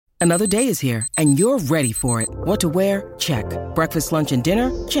Another day is here, and you're ready for it. What to wear? Check. Breakfast, lunch, and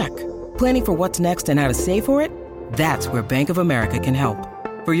dinner? Check. Planning for what's next and how to save for it? That's where Bank of America can help.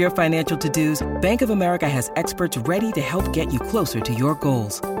 For your financial to-dos, Bank of America has experts ready to help get you closer to your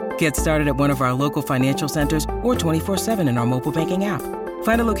goals. Get started at one of our local financial centers or 24/7 in our mobile banking app.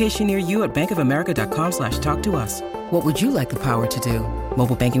 Find a location near you at bankofamerica.com/talktous. What would you like the power to do?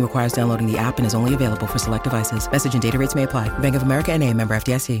 Mobile banking requires downloading the app and is only available for select devices. Message and data rates may apply. Bank of America N.A., member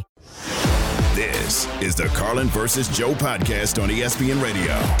FDIC. This is the Carlin versus Joe podcast on ESPN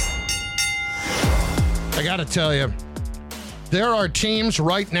Radio. I got to tell you, there are teams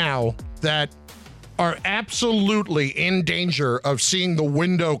right now that are absolutely in danger of seeing the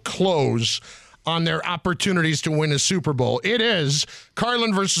window close on their opportunities to win a Super Bowl. It is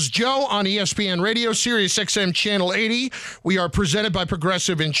Carlin versus Joe on ESPN Radio, Sirius XM Channel 80. We are presented by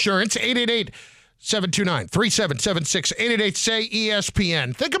Progressive Insurance, 888-729-3776,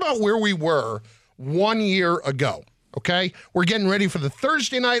 888-SAY-ESPN. Think about where we were 1 year ago, okay? We're getting ready for the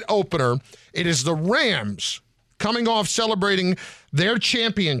Thursday night opener. It is the Rams coming off celebrating their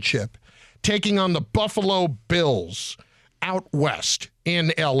championship, taking on the Buffalo Bills out west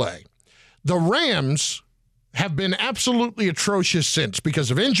in L.A. The Rams have been absolutely atrocious since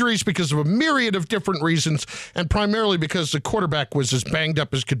because of injuries, because of a myriad of different reasons, and primarily because the quarterback was as banged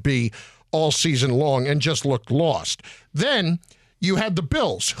up as could be all season long and just looked lost. Then you had the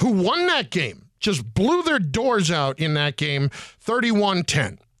Bills, who won that game, just blew their doors out in that game,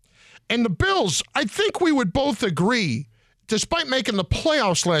 31-10. And the Bills, I think we would both agree, despite making the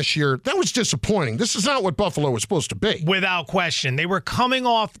playoffs last year, that was disappointing. This is not what Buffalo was supposed to be. Without question. They were coming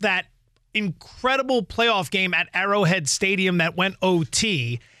off that incredible playoff game at Arrowhead Stadium that went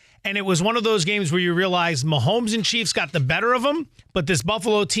OT, and it was one of those games where you realize Mahomes and Chiefs got the better of them, but this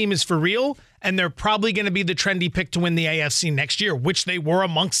Buffalo team is for real, and they're probably going to be the trendy pick to win the AFC next year, which they were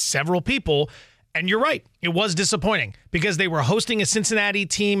amongst several people. And you're right, it was disappointing because they were hosting a Cincinnati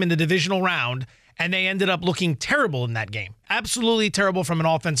team in the divisional round, and they ended up looking terrible in that game. Absolutely terrible from an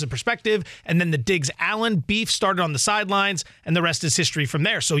offensive perspective. And then the Diggs-Allen beef started on the sidelines, and the rest is history from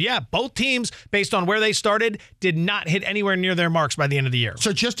there. So, yeah, both teams, based on where they started, did not hit anywhere near their marks by the end of the year.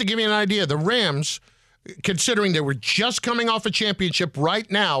 So just to give you an idea, the Rams, considering they were just coming off a championship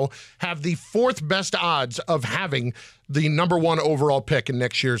right now, have the fourth best odds of having the number one overall pick in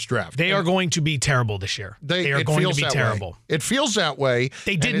next year's draft. They are going to be terrible this year. They are going to be terrible. It feels that way.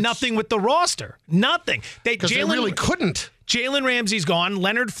 They did nothing with the roster. Nothing. Because they really couldn't. Jalen Ramsey's gone.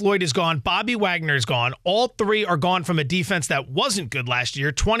 Leonard Floyd is gone. Bobby Wagner is gone. All three are gone from a defense that wasn't good last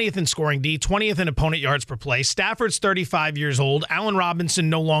year. 20th in scoring D, 20th in opponent yards per play. Stafford's 35 years old. Allen Robinson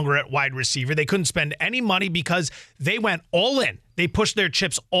no longer at wide receiver. They couldn't spend any money because they went all in. They pushed their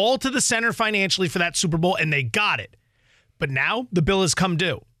chips all to the center financially for that Super Bowl, and they got it. But now the bill has come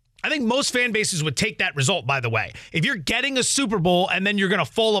due. I think most fan bases would take that result, by the way. If you're getting a Super Bowl and then you're going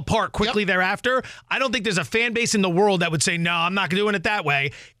to fall apart quickly thereafter, I don't think there's a fan base in the world that would say, no, I'm not doing it that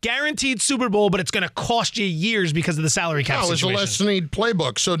way. Guaranteed Super Bowl, but it's going to cost you years because of the salary cap situation. It's a less-need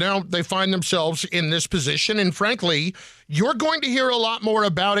playbook. So now they find themselves in this position, and frankly, you're going to hear a lot more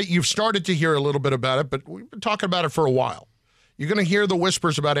about it. You've started to hear a little bit about it, but we've been talking about it for a while. You're going to hear the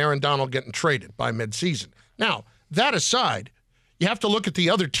whispers about Aaron Donald getting traded by midseason. Now, that aside, you have to look at the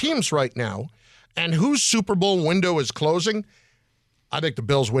other teams right now and whose Super Bowl window is closing. I think the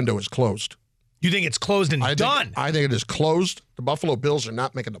Bills' window is closed. You think it's closed and done? I think it is closed. The Buffalo Bills are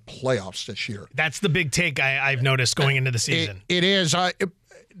not making the playoffs this year. That's the big take I've noticed going into the season. It is.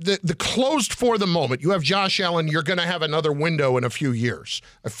 The closed for the moment. You have Josh Allen. You're going to have another window in a few years.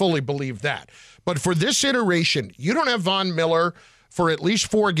 I fully believe that. But for this iteration, you don't have Von Miller for at least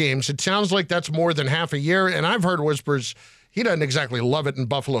 4 games. It sounds like that's more than half a year, and I've heard whispers he doesn't exactly love it in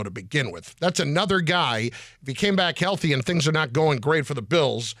Buffalo to begin with. That's another guy. If he came back healthy and things are not going great for the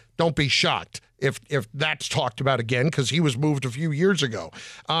Bills, don't be shocked if that's talked about again because he was moved a few years ago.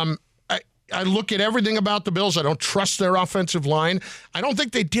 I look at everything about the Bills. I don't trust their offensive line. I don't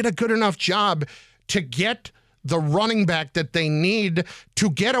think they did a good enough job to get the running back that they need to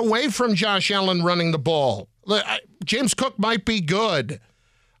get away from Josh Allen running the ball. James Cook might be good.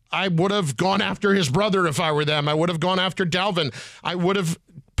 I would have gone after his brother if I were them. I would have gone after Dalvin. I would have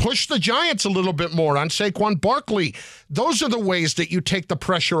pushed the Giants a little bit more on Saquon Barkley. Those are the ways that you take the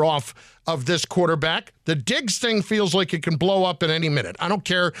pressure off of this quarterback. The Diggs thing feels like it can blow up at any minute. I don't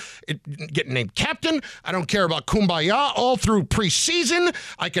care getting named captain. I don't care about Kumbaya all through preseason.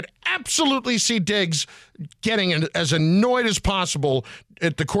 I could absolutely see Diggs getting as annoyed as possible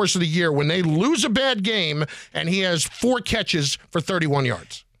at the course of the year when they lose a bad game and he has 4 catches for 31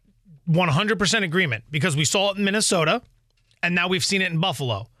 yards. 100% agreement, because we saw it in Minnesota, and now we've seen it in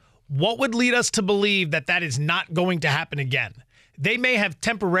Buffalo. What would lead us to believe that that is not going to happen again? They may have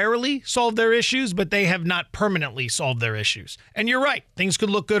temporarily solved their issues, but they have not permanently solved their issues. And you're right. Things could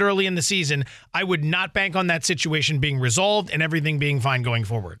look good early in the season. I would not bank on that situation being resolved and everything being fine going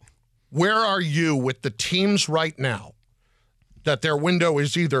forward. Where are you with the teams right now that their window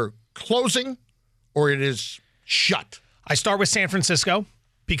is either closing or it is shut? I start with San Francisco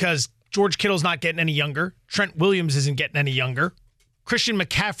because George Kittle's not getting any younger. Trent Williams isn't getting any younger. Christian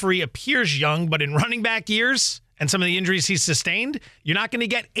McCaffrey appears young, but in running back years and some of the injuries he's sustained, you're not going to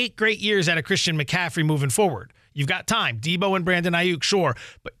get 8 great years out of Christian McCaffrey moving forward. You've got time. Debo and Brandon Ayuk, sure.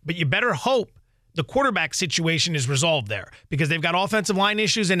 But you better hope the quarterback situation is resolved there because they've got offensive line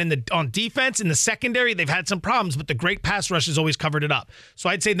issues, and on defense, in the secondary, they've had some problems, but the great pass rush has always covered it up. So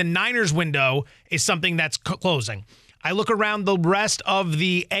I'd say the Niners window is something that's closing. I look around the rest of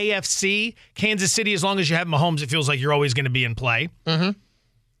the AFC. Kansas City, as long as you have Mahomes, it feels like you're always going to be in play. Mm-hmm. How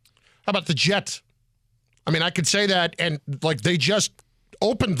about the Jets? I mean, I could say that, and like they just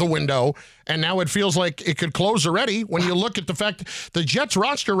opened the window, and now it feels like it could close already when you look at the fact the Jets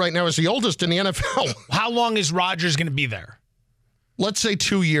roster right now is the oldest in the NFL. How long is Rodgers going to be there? Let's say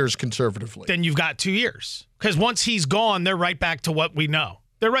 2 years conservatively. Then you've got 2 years. Because once he's gone, they're right back to what we know.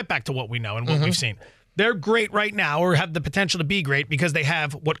 They're right back to what we know and what we've seen. They're great right now, or have the potential to be great, because they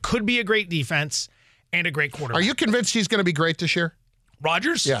have what could be a great defense and a great quarterback. Are you convinced he's going to be great this year?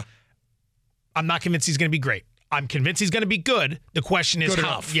 Rodgers? Yeah. I'm not convinced he's going to be great. I'm convinced he's going to be good. The question is good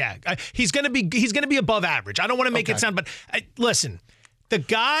how. Enough. Yeah, he's going to be above average. I don't want to make it sound, but listen, the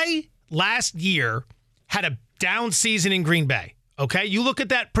guy last year had a down season in Green Bay. Okay, you look at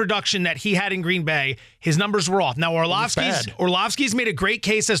that production that he had in Green Bay, his numbers were off. Now, Orlovsky's made a great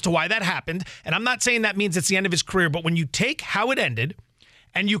case as to why that happened, and I'm not saying that means it's the end of his career, but when you take how it ended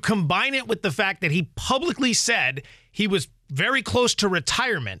and you combine it with the fact that he publicly said he was very close to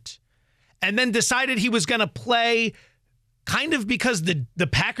retirement and then decided he was going to play kind of because the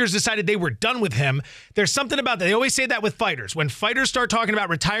Packers decided they were done with him. There's something about that. They always say that with fighters. When fighters start talking about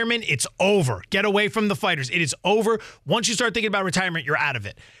retirement, it's over. Get away from the fighters. It is over. Once you start thinking about retirement, you're out of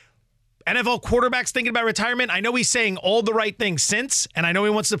it. NFL quarterbacks thinking about retirement, I know he's saying all the right things since, and I know he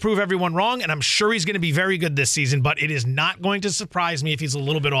wants to prove everyone wrong, and I'm sure he's going to be very good this season, but it is not going to surprise me if he's a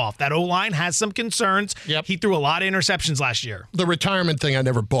little bit off. That O-line has some concerns. Yep. He threw a lot of interceptions last year. The retirement thing I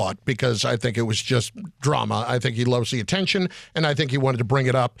never bought because I think it was just drama. I think he loves the attention, and I think he wanted to bring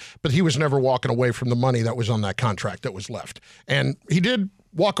it up, but he was never walking away from the money that was on that contract that was left. And he did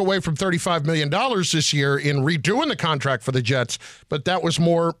walk away from $35 million this year in redoing the contract for the Jets, but that was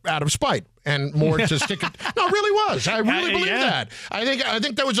more out of spite and more to stick it. No, it really was. I really believe that. I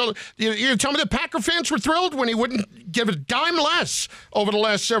think that was you tell me the Packer fans were thrilled when he wouldn't give a dime less over the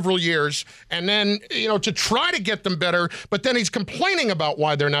last several years, and then to try to get them better, but then he's complaining about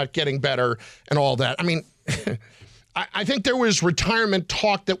why they're not getting better and all that. I mean, I think there was retirement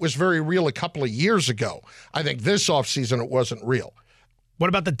talk that was very real a couple of years ago. I think this offseason it wasn't real. What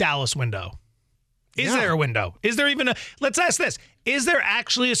about the Dallas window? Is there a window? Is there even let's ask this. Is there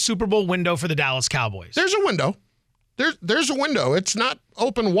actually a Super Bowl window for the Dallas Cowboys? There's a window. There's a window. It's not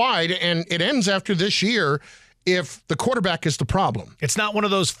open wide, and it ends after this year if the quarterback is the problem. It's not one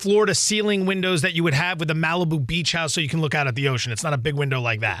of those floor-to-ceiling windows that you would have with a Malibu beach house so you can look out at the ocean. It's not a big window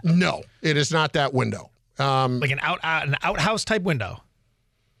like that. No, it is not that window. Like an outhouse type window.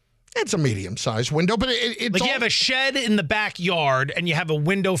 It's a medium-sized window, but it's like you have a shed in the backyard and you have a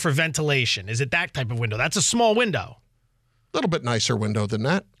window for ventilation. Is it that type of window? That's a small window. A little bit nicer window than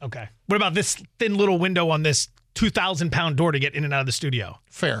that. Okay. What about this thin little window on this 2,000-pound door to get in and out of the studio?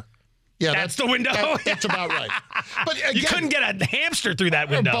 Fair. Yeah, that's the window. That's about right. But again, you couldn't get a hamster through that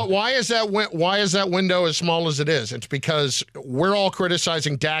window. But why is that window as small as it is? It's because we're all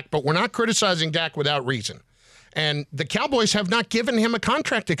criticizing Dak, but we're not criticizing Dak without reason. And the Cowboys have not given him a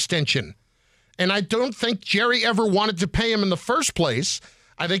contract extension. And I don't think Jerry ever wanted to pay him in the first place.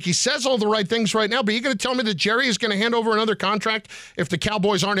 I think he says all the right things right now, but you're going to tell me that Jerry is going to hand over another contract if the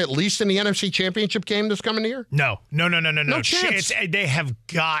Cowboys aren't at least in the NFC Championship game this coming year? No. No chance. They have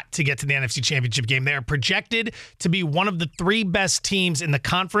got to get to the NFC Championship game. They are projected to be one of the 3 best teams in the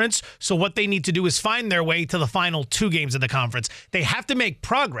conference, so what they need to do is find their way to the final 2 games of the conference. They have to make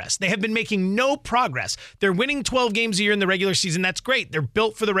progress. They have been making no progress. They're winning 12 games a year in the regular season. That's great. They're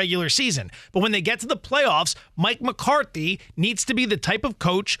built for the regular season. But when they get to the playoffs, Mike McCarthy needs to be the type of coach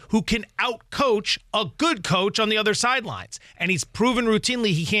coach who can out-coach a good coach on the other sidelines. And he's proven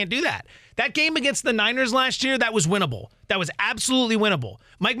routinely he can't do that. That game against the Niners last year, that was winnable. That was absolutely winnable.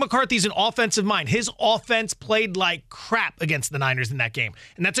 Mike McCarthy's an offensive mind. His offense played like crap against the Niners in that game.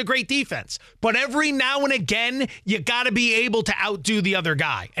 And that's a great defense. But every now and again, you got to be able to outdo the other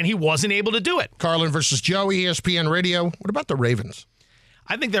guy. And he wasn't able to do it. Carlin versus Joe, ESPN Radio. What about the Ravens?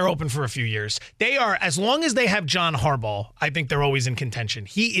 I think they're open for a few years. They are, as long as they have John Harbaugh, I think they're always in contention.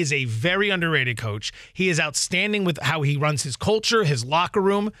 He is a very underrated coach. He is outstanding with how he runs his culture, his locker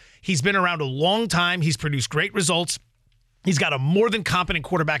room. He's been around a long time. He's produced great results. He's got a more than competent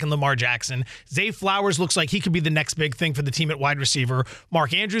quarterback in Lamar Jackson. Zay Flowers looks like he could be the next big thing for the team at wide receiver.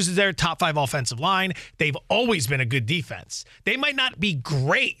 Mark Andrews is their top 5 offensive line. They've always been a good defense. They might not be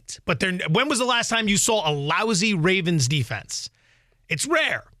great, but when was the last time you saw a lousy Ravens defense? It's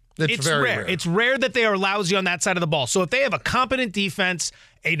rare. It's very rare. It's rare that they are lousy on that side of the ball. So if they have a competent defense,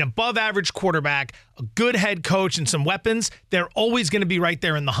 an above-average quarterback, a good head coach, and some weapons, they're always going to be right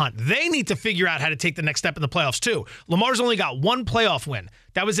there in the hunt. They need to figure out how to take the next step in the playoffs, too. Lamar's only got one playoff win.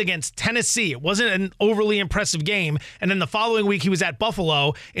 That was against Tennessee. It wasn't an overly impressive game. And then the following week, he was at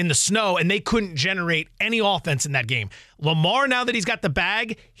Buffalo in the snow, and they couldn't generate any offense in that game. Lamar, now that he's got the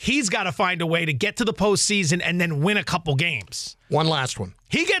bag, he's got to find a way to get to the postseason and then win a couple games. One last one.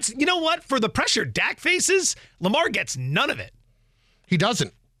 He gets, you know what? For the pressure Dak faces, Lamar gets none of it. He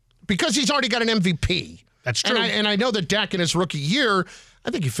doesn't, because he's already got an MVP. That's true. And I know that Dak in his rookie year,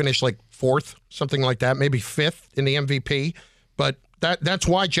 I think he finished like 4th, something like that, maybe 5th in the MVP. But that's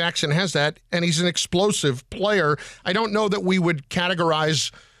why Jackson has that, and he's an explosive player. I don't know that we would categorize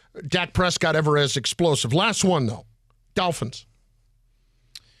Dak Prescott ever as explosive. Last one, though. Dolphins.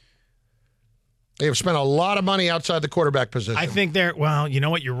 They have spent a lot of money outside the quarterback position. I think well, you know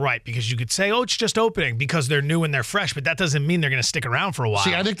what? You're right, because you could say, oh, it's just opening because they're new and they're fresh, but that doesn't mean they're going to stick around for a while.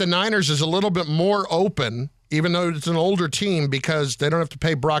 See, I think the Niners is a little bit more open, even though it's an older team, because they don't have to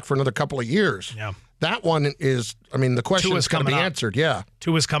pay Brock for another couple of years. Yeah. That one is, the question is going to be answered. Yeah.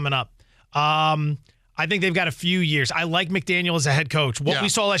 Tua is coming up. I think they've got a few years. I like McDaniel as a head coach. What we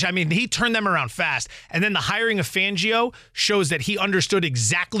saw last year, he turned them around fast. And then the hiring of Fangio shows that he understood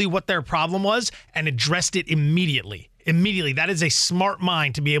exactly what their problem was and addressed it immediately. Immediately. That is a smart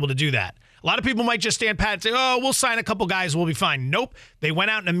mind to be able to do that. A lot of people might just stand pat and say, oh, we'll sign a couple guys, we'll be fine. Nope. They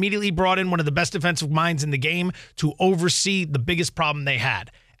went out and immediately brought in one of the best defensive minds in the game to oversee the biggest problem they had.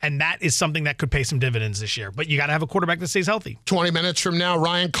 And that is something that could pay some dividends this year. But you got to have a quarterback that stays healthy. 20 minutes from now,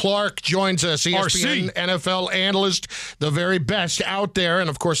 Ryan Clark joins us, ESPN NFL analyst, the very best out there. And,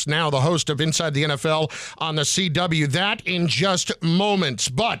 of course, now the host of Inside the NFL on the CW. That in just moments.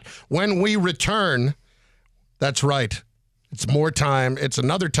 But when we return, that's right. It's more time. It's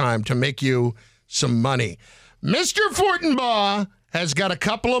another time to make you some money. Mr. Fortenbaugh has got a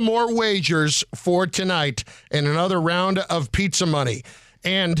couple of more wagers for tonight in another round of pizza money.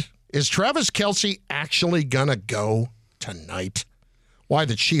 And is Travis Kelce actually going to go tonight? Why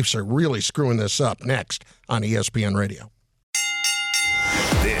the Chiefs are really screwing this up next on ESPN Radio.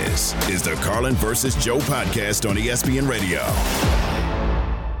 This is the Carlin versus Joe podcast on ESPN Radio.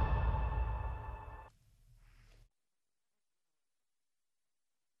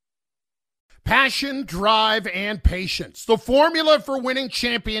 Passion, drive, and patience. The formula for winning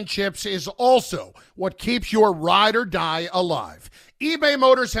championships is also what keeps your ride or die alive. eBay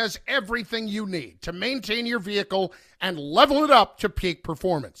Motors has everything you need to maintain your vehicle and level it up to peak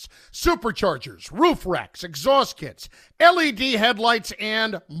performance. Superchargers, roof racks, exhaust kits, LED headlights,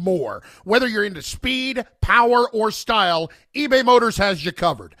 and more. Whether you're into speed, power, or style, eBay Motors has you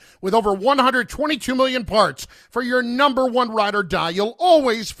covered. With over 122 million parts for your number one ride or die, you'll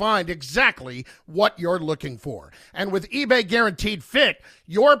always find exactly what you're looking for. And with eBay Guaranteed Fit,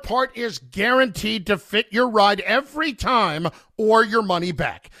 your part is guaranteed to fit your ride every time or your money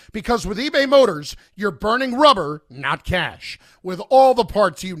back. Because with eBay Motors, you're burning rubber, not cash. With all the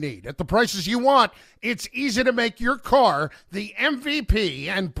parts you need at the prices you want, it's easy to make your car the MVP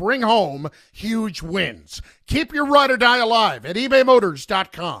and bring home huge wins. Keep your ride or die alive at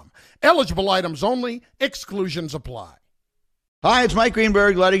ebaymotors.com. Eligible items only. Exclusions apply. Hi, it's Mike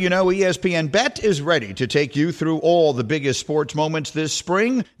Greenberg letting you know ESPN Bet is ready to take you through all the biggest sports moments this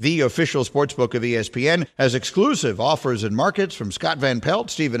spring. The official sportsbook of ESPN has exclusive offers and markets from Scott Van Pelt,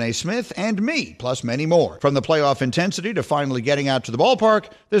 Stephen A. Smith, and me, plus many more. From the playoff intensity to finally getting out to the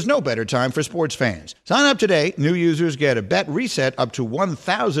ballpark, there's no better time for sports fans. Sign up today. New users get a bet reset up to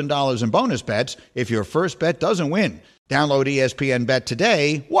 $1,000 in bonus bets if your first bet doesn't win. Download ESPN Bet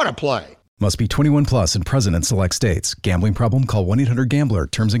today. What a play. Must be 21 plus and present in select states. Gambling problem? Call 1-800-GAMBLER.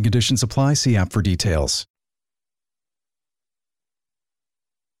 Terms and conditions apply. See app for details.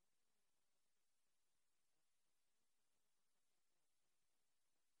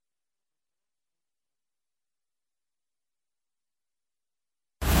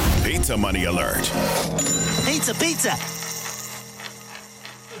 Pizza money alert. Pizza.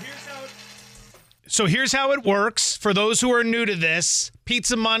 So here's how it works. For those who are new to this,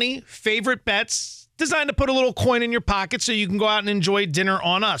 Pizza Money, favorite bets, designed to put a little coin in your pocket so you can go out and enjoy dinner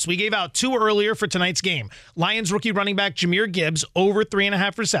on us. We gave out 2 earlier for tonight's game. Lions rookie running back Jahmyr Gibbs, over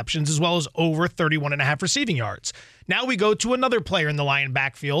 3.5 receptions, as well as over 31.5 receiving yards. Now we go to another player in the Lion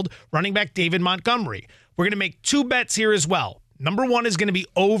backfield, running back David Montgomery. We're going to make 2 bets here as well. Number 1 is going to be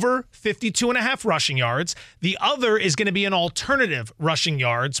over 52.5 rushing yards. The other is going to be an alternative rushing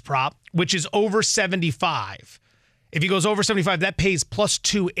yards prop, which is over 75. If he goes over 75, that pays plus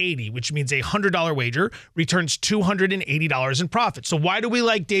 280, which means a $100 wager returns $280 in profit. So why do we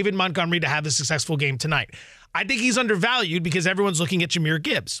like David Montgomery to have a successful game tonight? I think he's undervalued because everyone's looking at Jahmyr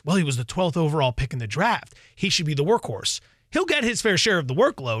Gibbs. Well, he was the 12th overall pick in the draft. He should be the workhorse. He'll get his fair share of the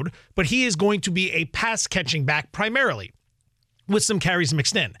workload, but he is going to be a pass-catching back primarily, with some carries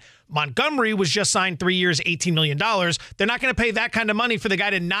mixed in. Montgomery was just signed 3 years, $18 million. They're not going to pay that kind of money for the guy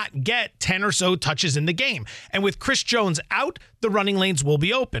to not get 10 or so touches in the game. And with Chris Jones out, the running lanes will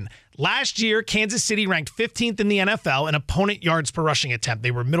be open. Last year, Kansas City ranked 15th in the NFL in opponent yards per rushing attempt.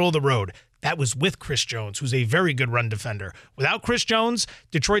 They were middle of the road. That was with Chris Jones, who's a very good run defender. Without Chris Jones,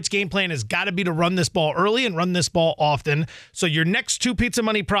 Detroit's game plan has got to be to run this ball early and run this ball often. So your next 2 Pizza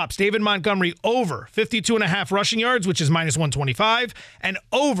Money props, David Montgomery over 52.5 rushing yards, which is minus 125, and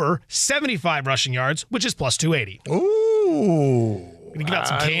over 75 rushing yards, which is plus 280. Ooh. We're going to give out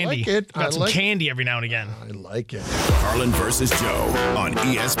some candy. Like it. Give out some candy every now and again. I like it. Carlin versus Joe on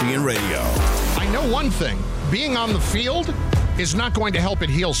ESPN Radio. I know one thing. Being on the field is not going to help it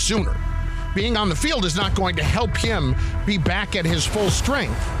heal sooner. Being on the field is not going to help him be back at his full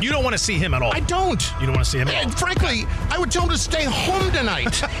strength. You don't want to see him at all. I don't. You don't want to see him at all. And frankly, I would tell him to stay home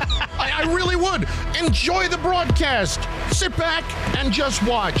tonight. I really would. Enjoy the broadcast. Sit back and just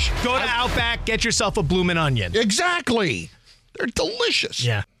watch. Go to Outback, get yourself a bloomin' onion. Exactly. They're delicious.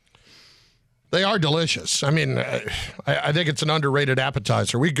 Yeah. They are delicious. I mean, I think it's an underrated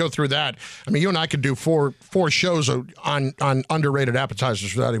appetizer. We go through that. I mean, you and I could do four shows on underrated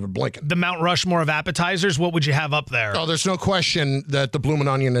appetizers without even blinking. The Mount Rushmore of appetizers, what would you have up there? Oh, there's no question that the bloomin'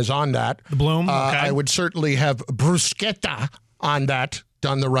 onion is on that. The bloom? Okay. I would certainly have bruschetta on that,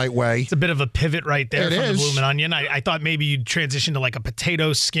 done the right way. It's a bit of a pivot right there It from is. the bloomin' onion. I thought maybe you'd transition to like a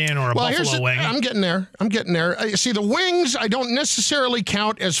potato skin or a buffalo wing. I'm getting there. See, the wings, I don't necessarily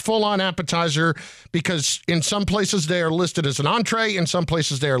count as full-on appetizer because in some places they are listed as an entree. In some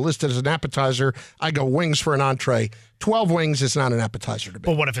places they are listed as an appetizer. I go wings for an entree. 12 wings is not an appetizer to me.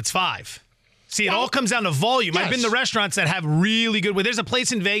 But what if it's 5? See, it all comes down to volume. Yes. I've been to restaurants that have really good. There's a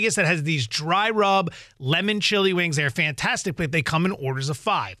place in Vegas that has these dry rub lemon chili wings. They're fantastic, but they come in orders of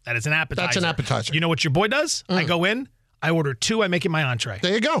 5. That is an appetizer. That's an appetizer. You know what your boy does? I go in, I order 2, I make it my entree.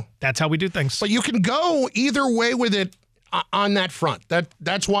 There you go. That's how we do things. But you can go either way with it on that front.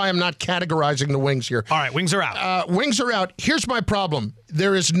 That's why I'm not categorizing the wings here. All right, wings are out. Wings are out. Here's my problem.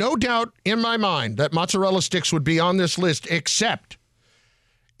 There is no doubt in my mind that mozzarella sticks would be on this list, except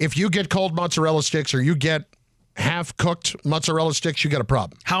if you get cold mozzarella sticks or you get half-cooked mozzarella sticks, you got a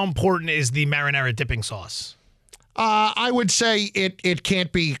problem. How important is the marinara dipping sauce? I would say it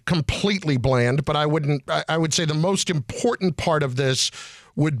can't be completely bland, but I would say the most important part of this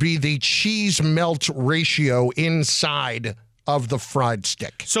would be the cheese melt ratio inside of the fried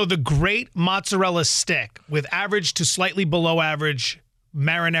stick. So the great mozzarella stick with average to slightly below average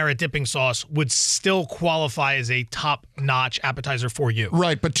marinara dipping sauce would still qualify as a top-notch appetizer for you.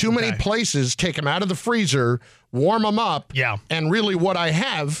 Right, but too many places take them out of the freezer, warm them up, and really what I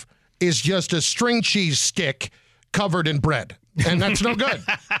have is just a string cheese stick covered in bread. And that's no good.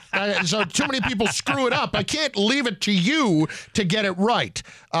 So too many people screw it up. I can't leave it to you to get it right.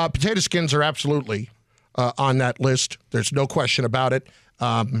 Potato skins are absolutely on that list. There's no question about it.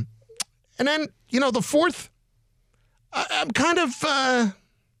 And then, the fourth, I'm kind of,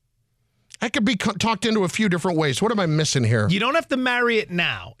 I could be talked into a few different ways. What am I missing here? You don't have to marry it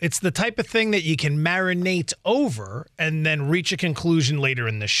now. It's the type of thing that you can marinate over and then reach a conclusion later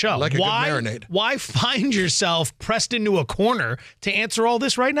in the show. Like a good marinade. Why find yourself pressed into a corner to answer all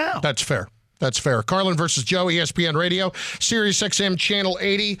this right now? That's fair. That's fair. Carlin versus Joe, ESPN Radio, Sirius XM Channel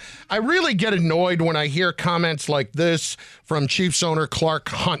 80. I really get annoyed when I hear comments like this from Chiefs owner Clark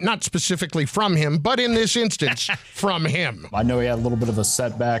Hunt. Not specifically from him, but in this instance, from him. I know he had a little bit of a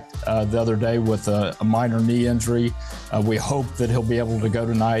setback the other day with a minor knee injury. We hope that he'll be able to go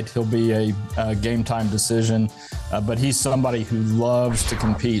tonight. He'll be a game time decision. but he's somebody who loves to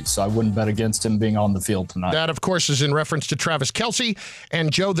compete, so I wouldn't bet against him being on the field tonight. That, of course, is in reference to Travis Kelce.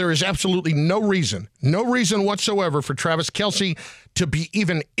 And, Joe, there is absolutely no reason whatsoever for Travis Kelce to be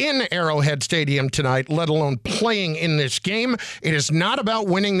even in Arrowhead Stadium tonight, let alone playing in this game. It is not about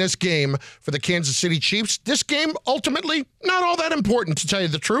winning this game for the Kansas City Chiefs. This game, ultimately, not all that important, to tell you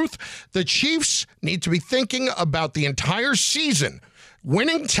the truth. The Chiefs need to be thinking about the entire season.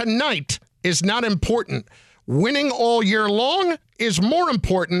 Winning tonight is not important. Winning all year long is more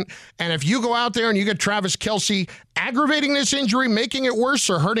important. And if you go out there and you get Travis Kelce aggravating this injury, making it worse,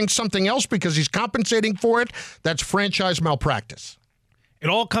 or hurting something else because he's compensating for it, that's franchise malpractice. It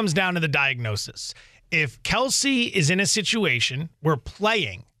all comes down to the diagnosis. If Kelce is in a situation where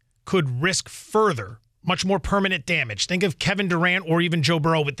playing could risk further, much more permanent damage. Think of Kevin Durant or even Joe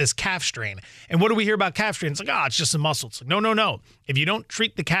Burrow with this calf strain. And what do we hear about calf strain? It's like, it's just a muscle. It's like, no. If you don't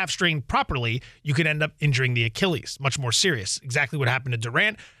treat the calf strain properly, you could end up injuring the Achilles. Much more serious. Exactly what happened to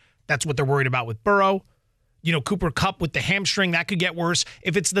Durant. That's what they're worried about with Burrow. Cooper Kupp with the hamstring, that could get worse.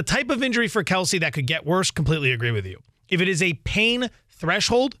 If it's the type of injury for Kelce that could get worse, completely agree with you. If it is a pain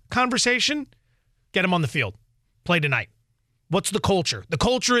threshold conversation, get him on the field. Play tonight. What's the culture? The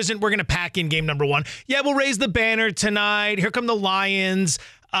culture isn't we're going to pack in game number 1. Yeah, we'll raise the banner tonight. Here come the Lions.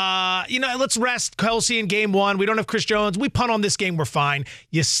 Let's rest Kelce in game 1. We don't have Chris Jones. We punt on this game. We're fine.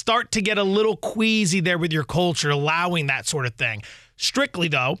 You start to get a little queasy there with your culture, allowing that sort of thing. Strictly,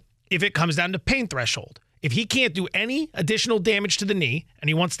 though, if it comes down to pain threshold. If he can't do any additional damage to the knee and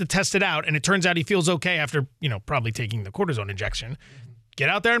he wants to test it out and it turns out he feels okay after, probably taking the cortisone injection, get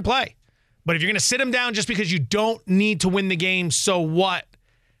out there and play. But if you're going to sit him down just because you don't need to win the game, so what?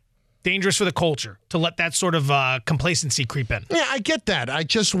 Dangerous for the culture to let that sort of complacency creep in. Yeah, I get that. I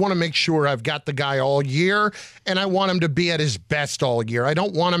just want to make sure I've got the guy all year, and I want him to be at his best all year. I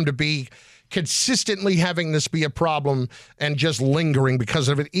don't want him to be consistently having this be a problem and just lingering because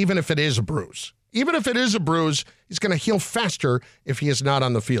of it, even if it is a bruise. Even if it is a bruise, he's going to heal faster if he is not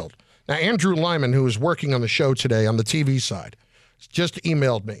on the field. Now, Andrew Lyman, who is working on the show today on the TV side, just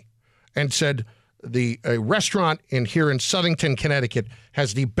emailed me and said a restaurant here in Southington, Connecticut,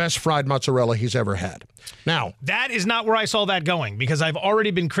 has the best fried mozzarella he's ever had. Now, that is not where I saw that going, because I've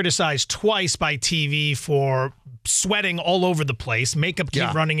already been criticized twice by TV for sweating all over the place. Makeup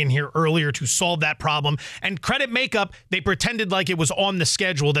came running in here earlier to solve that problem. And credit Makeup, they pretended like it was on the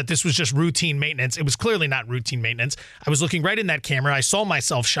schedule, that this was just routine maintenance. It was clearly not routine maintenance. I was looking right in that camera. I saw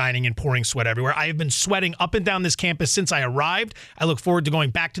myself shining and pouring sweat everywhere. I have been sweating up and down this campus since I arrived. I look forward to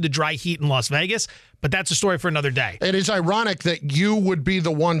going back to the dry heat in Las Vegas, but that's a story for another day. It is ironic that you would be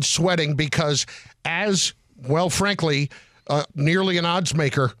the one sweating because frankly, nearly an odds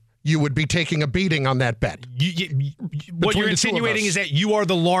maker, you would be taking a beating on that bet. What you're insinuating is that you are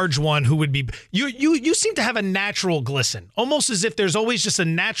the large one who would be. You seem to have a natural glisten, almost as if there's always just a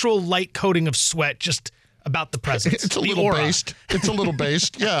natural light coating of sweat just about the presence. It's a little based. It's a little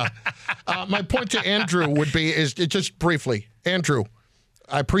based, yeah. My point to Andrew would be is just briefly, Andrew,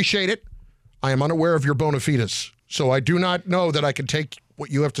 I appreciate it. I am unaware of your bona fides, so I do not know that I can take what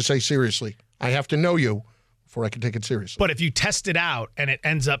you have to say seriously. I have to know you before I can take it seriously. But if you test it out and it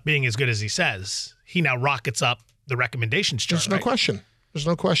ends up being as good as he says, he now rockets up the recommendations chart. There's no question. There's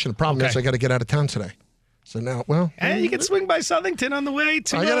no question. The problem is I got to get out of town today. So now, you can swing by Southington on the way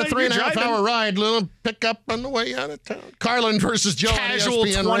to. I got a 3.5 hour ride, little pickup on the way out of town. Carlin versus Joe. Casual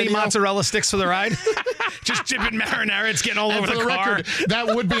 20 radio. Mozzarella sticks for the ride. Just dipping marinara. It's getting all over the car. Record, that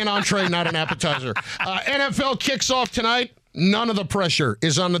would be an entree, not an appetizer. NFL kicks off tonight. None of the pressure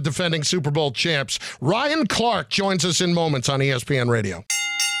is on the defending Super Bowl champs. Ryan Clark joins us in moments on ESPN Radio.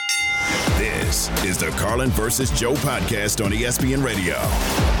 This is the Carlin versus Joe podcast on ESPN Radio.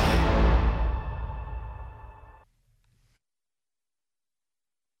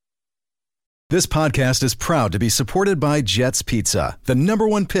 This podcast is proud to be supported by Jets Pizza, the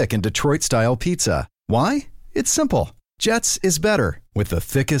 #1 pick in Detroit-style pizza. Why? It's simple. Jets is better. With the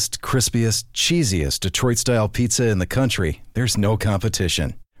thickest, crispiest, cheesiest Detroit-style pizza in the country, there's no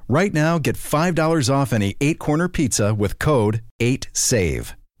competition. Right now, get $5 off any 8-corner pizza with code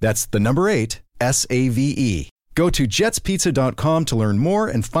 8SAVE. That's the number 8, S-A-V-E. Go to jetspizza.com to learn more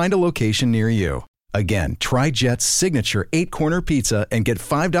and find a location near you. Again, try Jet's signature 8-corner pizza and get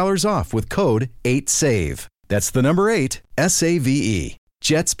 $5 off with code 8SAVE. That's the number 8, S-A-V-E.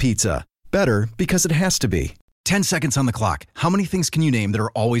 Jet's Pizza. Better because it has to be. 10 seconds on the clock. How many things can you name that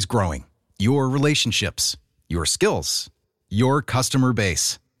are always growing? Your relationships, your skills, your customer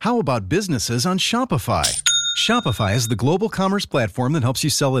base. How about businesses on Shopify? Shopify is the global commerce platform that helps you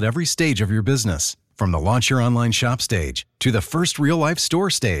sell at every stage of your business. From the launch your online shop stage, to the first real-life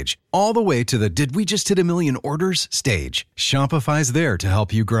store stage, all the way to the did we just hit a million orders stage, Shopify's there to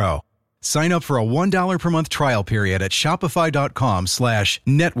help you grow. Sign up for a $1 per month trial period at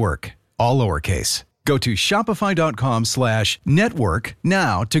shopify.com/network, all lowercase. Go to shopify.com/network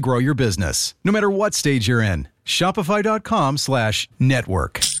now to grow your business, no matter what stage you're in.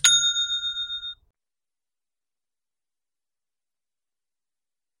 Shopify.com/network.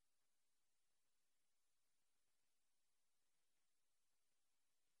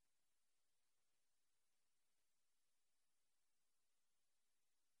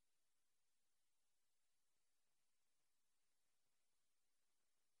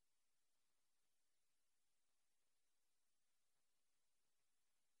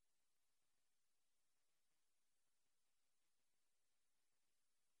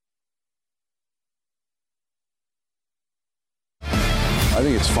 I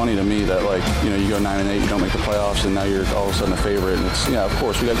think it's funny to me that, you go 9-8, you don't make the playoffs, and now you're all of a sudden a favorite. And it's, of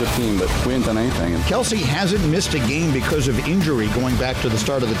course, we got a good team, but we ain't done anything. Kelce hasn't missed a game because of injury going back to the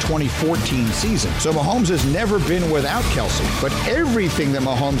start of the 2014 season. So Mahomes has never been without Kelce. But everything that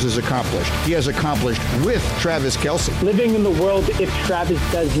Mahomes has accomplished, he has accomplished with Travis Kelce. Living in the world, if Travis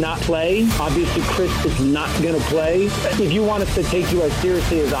does not play, obviously Chris is not going to play. If you want us to take you as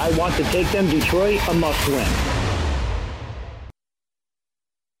seriously as I want to take them, Detroit, a must win.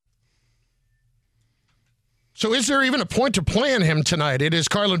 So is there even a point to playing him tonight? It is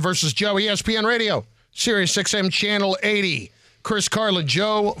Carlin versus Joe, ESPN Radio, Sirius XM Channel 80. Chris Carlin,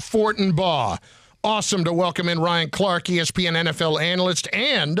 Joe Fortenbaugh. Awesome to welcome in Ryan Clark, ESPN NFL analyst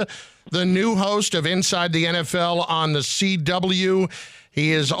and the new host of Inside the NFL on the CW.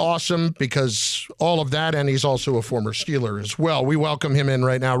 He is awesome because all of that, and he's also a former Steeler as well. We welcome him in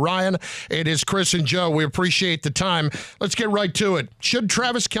right now. Ryan, it is Chris and Joe. We appreciate the time. Let's get right to it. Should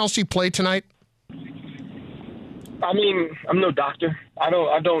Travis Kelce play tonight? I mean, I'm no doctor. I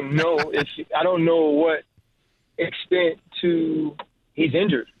don't know I don't know what extent to he's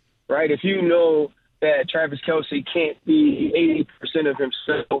injured, right? If you know that Travis Kelce can't be 80% of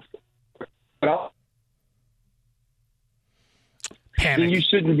himself, then you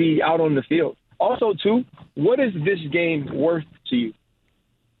shouldn't be out on the field. Also, too, what is this game worth to you?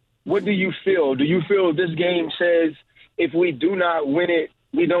 What do you feel? Do you feel this game says if we do not win it,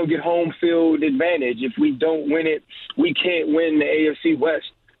 we don't get home field advantage? If we don't win it, we can't win the AFC West.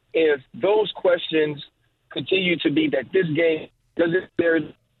 If those questions continue to be that this game doesn't bear as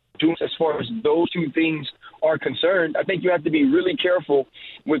far as those two things are concerned, I think you have to be really careful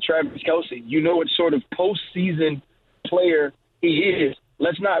with Travis Kelce. You know what sort of postseason player he is.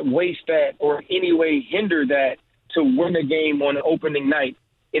 Let's not waste that or in any way hinder that to win a game on an opening night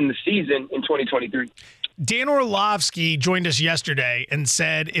in the season in 2023. Dan Orlovsky joined us yesterday and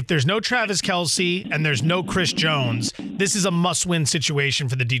said if there's no Travis Kelce and there's no Chris Jones, this is a must-win situation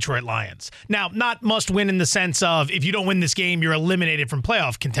for the Detroit Lions. Now, not must-win in the sense of if you don't win this game, you're eliminated from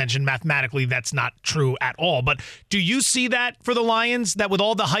playoff contention. Mathematically, that's not true at all. But do you see that for the Lions, that with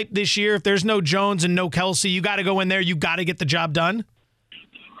all the hype this year, if there's no Jones and no Kelce, you got to go in there, you got to get the job done?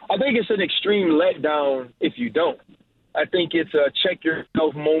 I think it's an extreme letdown if you don't. I think it's a check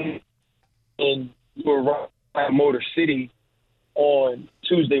yourself moment in your Motor City on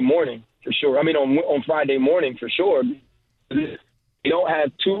Tuesday morning for sure. I mean, on Friday morning for sure. You don't have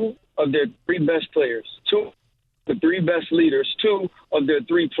two of their three best players, two of the three best leaders, two of their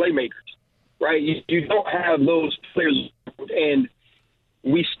three playmakers, right? You don't have those players, and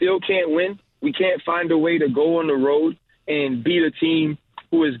we still can't win. We can't find a way to go on the road and beat a team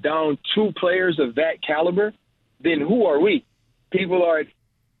who is down two players of that caliber. Then who are we? People are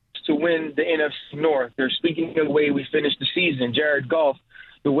to win the NFC North. They're speaking of the way we finished the season. Jared Goff,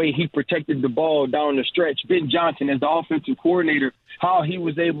 the way he protected the ball down the stretch. Ben Johnson as the offensive coordinator, how he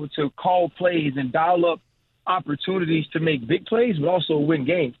was able to call plays and dial up opportunities to make big plays, but also win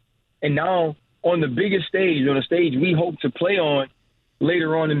games. And now on the biggest stage, on a stage we hope to play on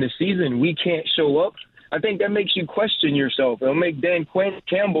later on in the season, we can't show up. I think that makes you question yourself. It'll make Dan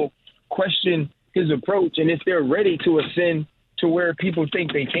Campbell question his approach and if they're ready to ascend to where people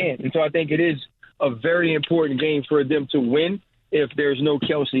think they can. And so I think it is a very important game for them to win if there's no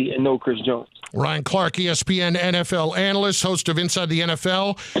Kelce and no Chris Jones. Ryan Clark, ESPN NFL analyst, host of Inside the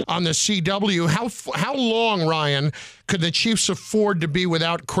NFL on the CW. How long, Ryan, could the Chiefs afford to be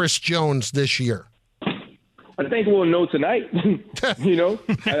without Chris Jones this year? I think we'll know tonight. I mean,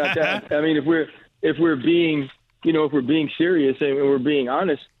 if we're being serious and we're being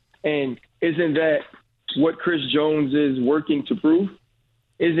honest, and isn't that what Chris Jones is working to prove?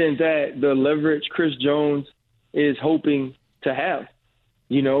 Isn't that the leverage Chris Jones is hoping to have?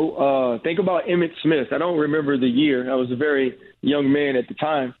 Think about Emmitt Smith. I don't remember the year. I was a very young man at the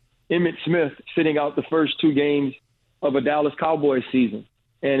time. Emmitt Smith sitting out the first 2 games of a Dallas Cowboys season.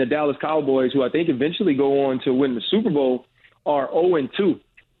 And the Dallas Cowboys, who I think eventually go on to win the Super Bowl, are 0-2.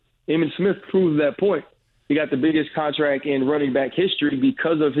 Emmitt Smith proved that point. He got the biggest contract in running back history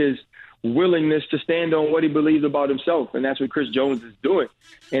because of his willingness to stand on what he believes about himself, and that's what Chris Jones is doing.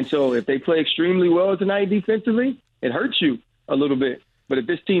 And so if they play extremely well tonight defensively, it hurts you a little bit. But if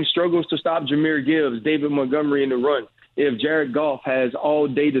this team struggles to stop Jahmyr Gibbs, David Montgomery in the run, if Jared Goff has all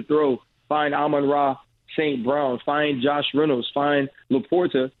day to throw, find Amon-Ra St. Brown, find Josh Reynolds, find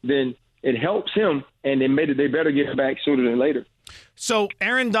LaPorta, then it helps him, and they better get him back sooner than later. So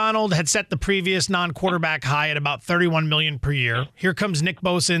Aaron Donald had set the previous non-quarterback high at about $31 million per year. Here comes Nick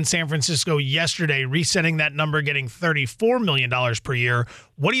Bosa in San Francisco yesterday, resetting that number, getting $34 million per year.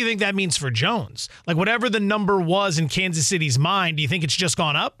 What do you think that means for Jones? Like, whatever the number was in Kansas City's mind, do you think it's just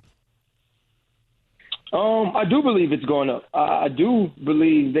gone up? I do believe it's gone up. I do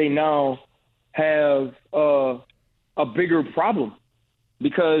believe they now have a bigger problem,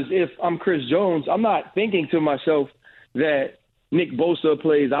 because if I'm Chris Jones, I'm not thinking to myself that Nick Bosa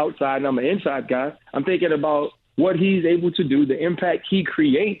plays outside and I'm an inside guy. I'm thinking about what he's able to do, the impact he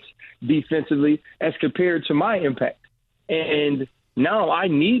creates defensively as compared to my impact. And now I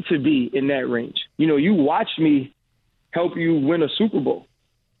need to be in that range. You watch me help you win a Super Bowl,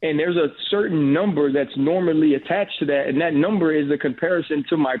 and there's a certain number that's normally attached to that, and that number is a comparison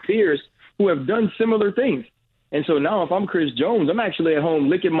to my peers who have done similar things. And so now if I'm Chris Jones, I'm actually at home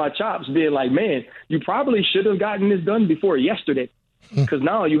licking my chops, being like, man, you probably should have gotten this done before yesterday, because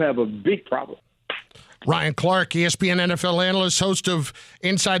now you have a big problem. Ryan Clark, ESPN NFL analyst, host of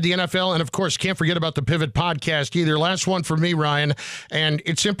Inside the NFL, and, of course, can't forget about the Pivot podcast either. Last one for me, Ryan, and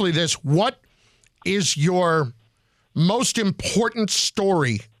it's simply this. What is your most important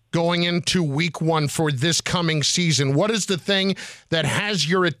story going into week 1 for this coming season? What is the thing that has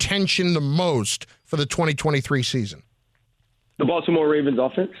your attention the most for the 2023 season? The Baltimore Ravens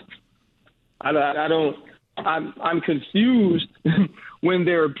offense. I'm confused when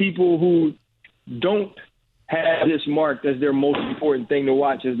there are people who don't have this marked as their most important thing to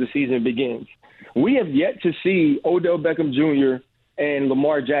watch as the season begins. We have yet to see Odell Beckham Jr. and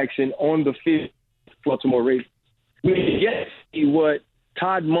Lamar Jackson on the field for Baltimore Ravens. We have yet to see what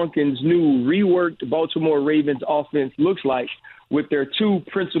Todd Monken's new reworked Baltimore Ravens offense looks like with their 2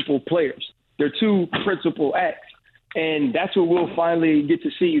 principal players, their 2 principal acts. And that's what we'll finally get to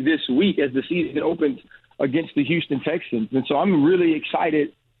see this week as the season opens against the Houston Texans. And so I'm really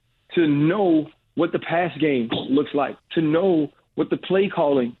excited to know what the pass game looks like, to know what the play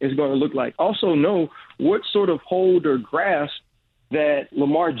calling is going to look like. Also know what sort of hold or grasp that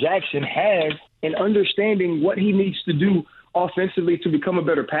Lamar Jackson has in understanding what he needs to do offensively to become a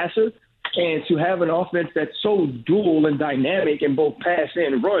better passer, and to have an offense that's so dual and dynamic in both pass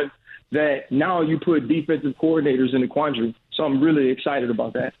and run that now you put defensive coordinators in a quandary. So I'm really excited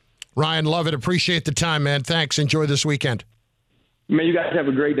about that. Ryan, love it. Appreciate the time, man. Thanks. Enjoy this weekend. Man, you guys have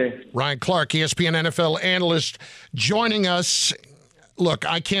a great day. Ryan Clark, ESPN NFL analyst, joining us. Look,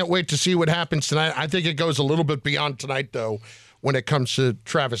 I can't wait to see what happens tonight. I think it goes a little bit beyond tonight, though, when it comes to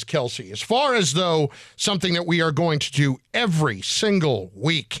Travis Kelce. As far as, though, something that we are going to do every single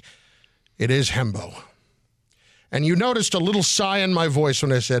week, it is Hembo. And you noticed a little sigh in my voice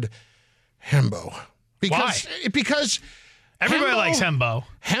when I said Hembo. Why? Because everybody likes Hembo.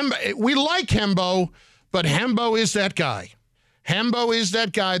 We like Hembo, but Hembo is that guy. Hembo is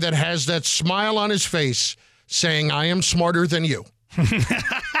that guy that has that smile on his face saying, I am smarter than you.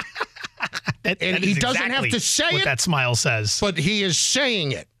 That he doesn't exactly have to say what it. That smile says. But he is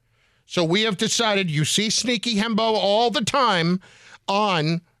saying it. So we have decided, you see Sneaky Hembo all the time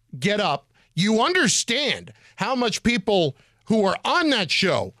on Get Up. You understand how much people who are on that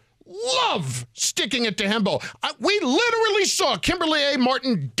show love sticking it to Hembo. We literally saw Kimberly A.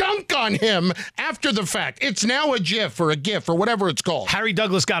 Martin dunk on him after the fact. It's now a GIF or a GIF or whatever it's called. Harry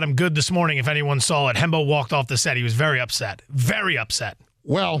Douglas got him good this morning, if anyone saw it. Hembo walked off the set. He was very upset. Very upset.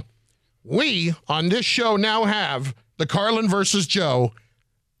 Well, we on this show now have the Carlin versus Joe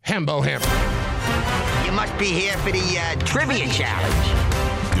Hembo Hammer. You must be here for the trivia challenge.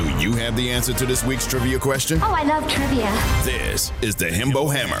 Do you have the answer to this week's trivia question? Oh, I love trivia. This is the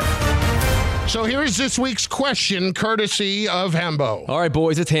Hembo Hammer. So here's this week's question, courtesy of Hembo. All right,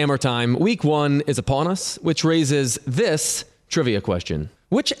 boys, it's hammer time. Week 1 is upon us, which raises this trivia question.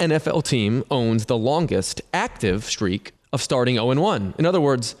 Which NFL team owns the longest active streak of starting 0-1? In other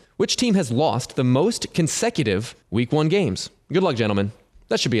words, which team has lost the most consecutive Week 1 games? Good luck, gentlemen.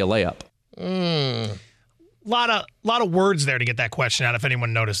 That should be a layup. Lot of words there to get that question out, if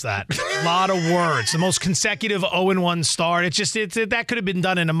anyone noticed that. A lot of words. The most consecutive 0-1 start. That could have been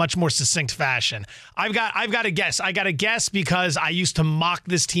done in a much more succinct fashion. I've got to guess. I got to guess because I used to mock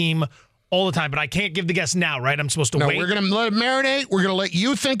this team all the time, but I can't give the guess now, right? I'm supposed to wait. No, we're going to let it marinate. We're going to let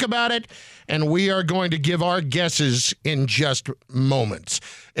you think about it, and we are going to give our guesses in just moments.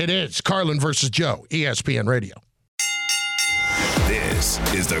 It is Carlin versus Joe, ESPN Radio. This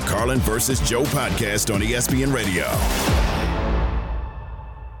is the Carlin versus Joe podcast on ESPN Radio.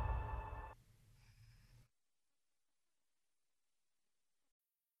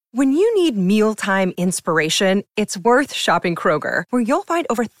 When you need mealtime inspiration, it's worth shopping Kroger, where you'll find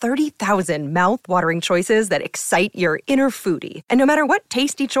over 30,000 mouth-watering choices that excite your inner foodie. And no matter what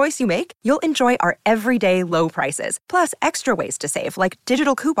tasty choice you make, you'll enjoy our everyday low prices, plus extra ways to save, like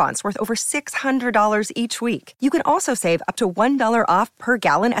digital coupons worth over $600 each week. You can also save up to $1 off per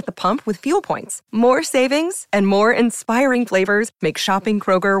gallon at the pump with fuel points. More savings and more inspiring flavors make shopping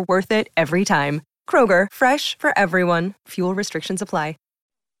Kroger worth it every time. Kroger, fresh for everyone. Fuel restrictions apply.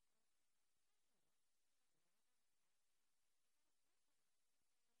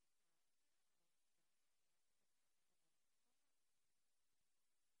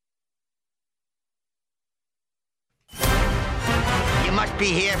 Must be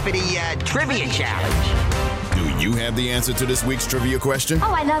here for the trivia challenge. Do you have the answer to this week's trivia question?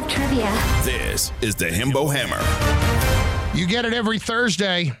 Oh, I love trivia. This is the Hembo Hammer. You get it every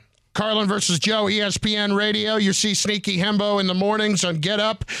Thursday. Carlin versus Joe, ESPN Radio. You see Sneaky Hembo in the mornings on Get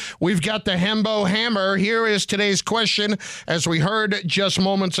Up. We've got the Hembo Hammer. Here is today's question, as we heard just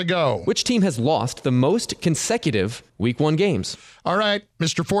moments ago. Which team has lost the most consecutive Week 1 games? All right,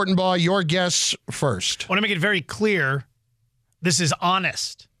 Mr. Fortenbaugh, your guess first. I want to make it very clear. This is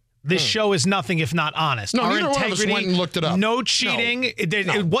honest. This show is nothing if not honest. No, our neither integrity, one of us went and looked it up. No cheating.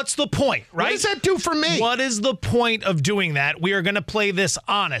 No. What's the point, right? What does that do for me? What is the point of doing that? We are going to play this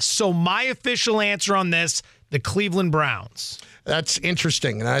honest. So my official answer on this, the Cleveland Browns. That's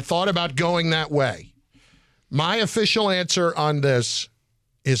interesting, and I thought about going that way. My official answer on this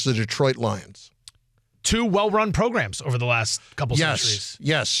is the Detroit Lions. 2 well-run programs over the last couple centuries.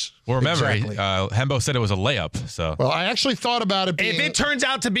 Yes. Well, remember, exactly. Hembo said it was a layup. So, well, I actually thought about it being... If it turns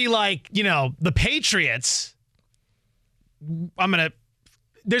out to be like, the Patriots,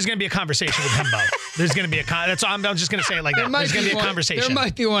 there's going to be a conversation with Hembo. There's going to be I'm just going to say it like that. There's going to be a conversation. There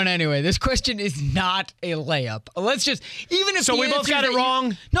might be one anyway. This question is not a layup. Let's just, even if so we both got it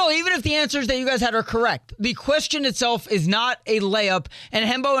wrong? Even if the answers that you guys had are correct, the question itself is not a layup. And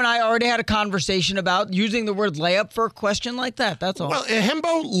Hembo and I already had a conversation about using the word layup for a question like that. That's all. Well,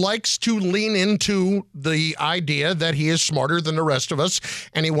 Hembo likes to lean into the idea that he is smarter than the rest of us,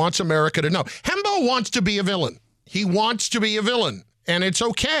 and he wants America to know. Hembo wants to be a villain. He wants to be a villain. And it's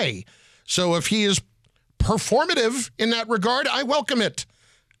okay. So if he is performative in that regard, I welcome it.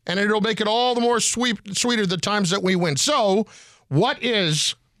 And it'll make it all the more sweeter the times that we win. So what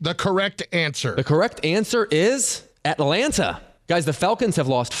is the correct answer? The correct answer is Atlanta. Guys, the Falcons have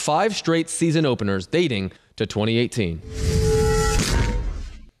lost 5 straight season openers dating to 2018.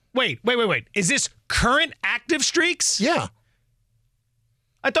 Wait. Is this current active streaks? Yeah.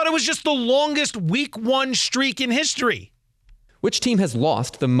 I thought it was just the longest Week 1 streak in history. Which team has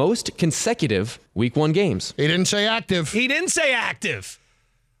lost the most consecutive Week 1 games? He didn't say active.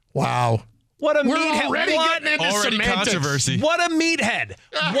 Wow. What a We're meathead. already getting into semantics. Controversy. What a meathead.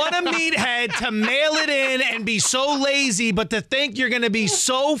 What a meathead to mail it in and be so lazy, but to think you're going to be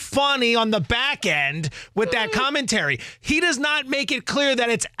so funny on the back end with that commentary. He does not make it clear that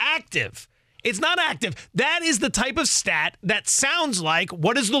it's active. It's not active. That is the type of stat that sounds like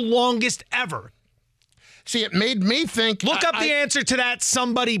what is the longest ever. See, it made me think. Look up the answer to that,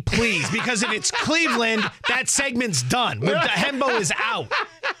 somebody, please, because if it's Cleveland, that segment's done. Hembo is out.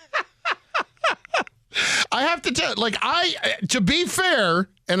 I have to tell, to be fair,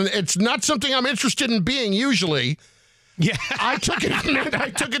 and it's not something I'm interested in being usually. Yeah, I took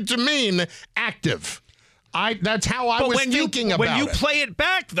it to mean active. That's how I was thinking about it. When you play it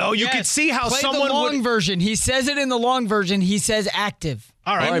back, though, you can see how someone the long version. He says it in the long version. He says active.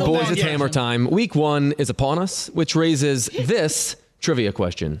 All right, boys, it's hammer time. Week 1 is upon us, which raises this trivia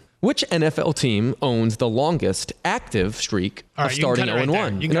question. Which NFL team owns the longest active streak of starting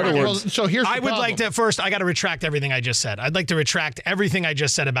 0-1? In other words, so here's the I would like to first, I got to retract everything I just said. I'd like to retract everything I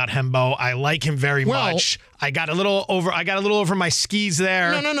just said about Hembo. I like him very much. I got a little over my skis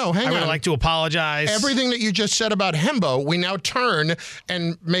there. No, hang on. I would like to apologize. Everything that you just said about Hembo, we now turn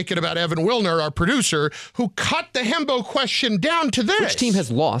and make it about Evan Wilner, our producer, who cut the Hembo question down to this. Which team has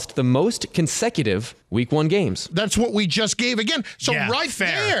lost the most consecutive Week 1 games. That's what we just gave again. So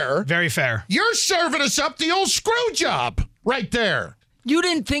there, very fair. You're serving us up the old screw job right there. You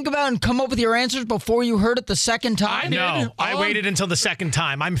didn't think about and come up with your answers before you heard it the second time? No, I waited until the second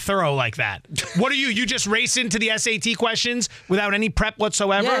time. I'm thorough like that. What are you? You just race into the SAT questions without any prep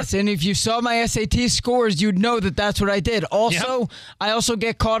whatsoever? Yes, and if you saw my SAT scores, you'd know that that's what I did. Also, I also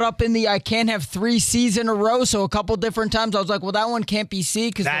get caught up in the I can't have 3 C's in a row, so a couple different times I was like, well, that one can't be C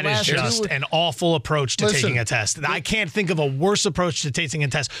because that is just an awful approach to taking a test. I can't think of a worse approach to taking a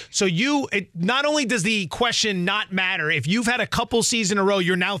test. So not only does the question not matter, if you've had a couple C's in a row,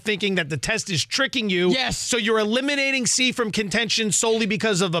 you're now thinking that the test is tricking you. Yes. So you're eliminating C from contention solely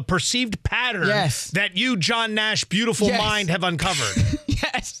because of a perceived pattern that you, John Nash, beautiful mind, have uncovered.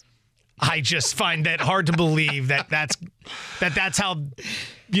 Yes. I just find that hard to believe that's how,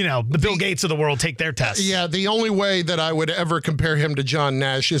 the Bill Gates of the world take their tests. Yeah, the only way that I would ever compare him to John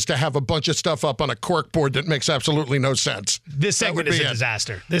Nash is to have a bunch of stuff up on a corkboard that makes absolutely no sense. This segment is a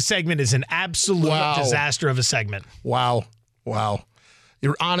disaster. This segment is an absolute disaster of a segment. Wow.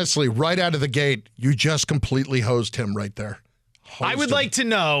 You're honestly, right out of the gate, you just completely hosed him right there. I would like to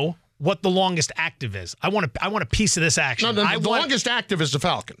know what the longest active is. I want a piece of this action. No, the longest active is the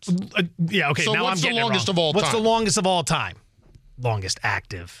Falcons. Okay. So now what's I'm getting the longest it wrong. of all time? What's the longest of all time? Longest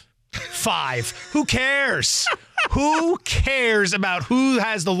active. 5. Who cares? Who cares about who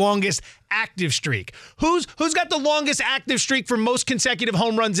has the longest active streak? Who's got the longest active streak for most consecutive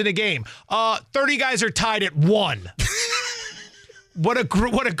home runs in a game? 30 guys are tied at 1. What a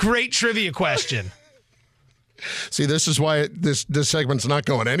great trivia question. See, this is why this segment's not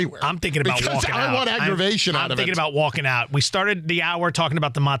going anywhere. I'm thinking about walking out. I want aggravation out of it. I'm thinking about walking out. We started the hour talking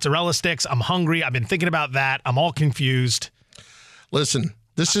about the mozzarella sticks. I'm hungry. I've been thinking about that. I'm all confused. Listen,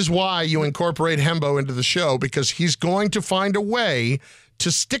 this is why you incorporate Hembo into the show, because he's going to find a way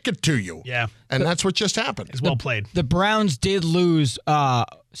to stick it to you. Yeah. And that's what just happened. It's well played. The Browns did lose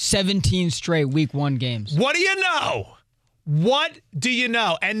 17 straight Week 1 games. What do you know? What do you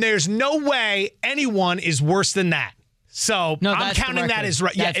know? And there's no way anyone is worse than that. So I'm counting that as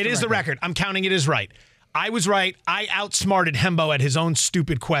right. Yeah, it is the record. I'm counting it as right. I was right. I outsmarted Hembo at his own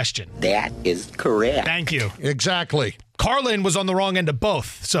stupid question. That is correct. Thank you. Exactly. Carlin was on the wrong end of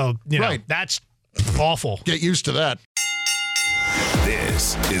both. So, that's awful. Get used to that.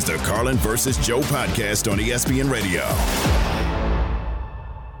 This is the Carlin versus Joe podcast on ESPN Radio.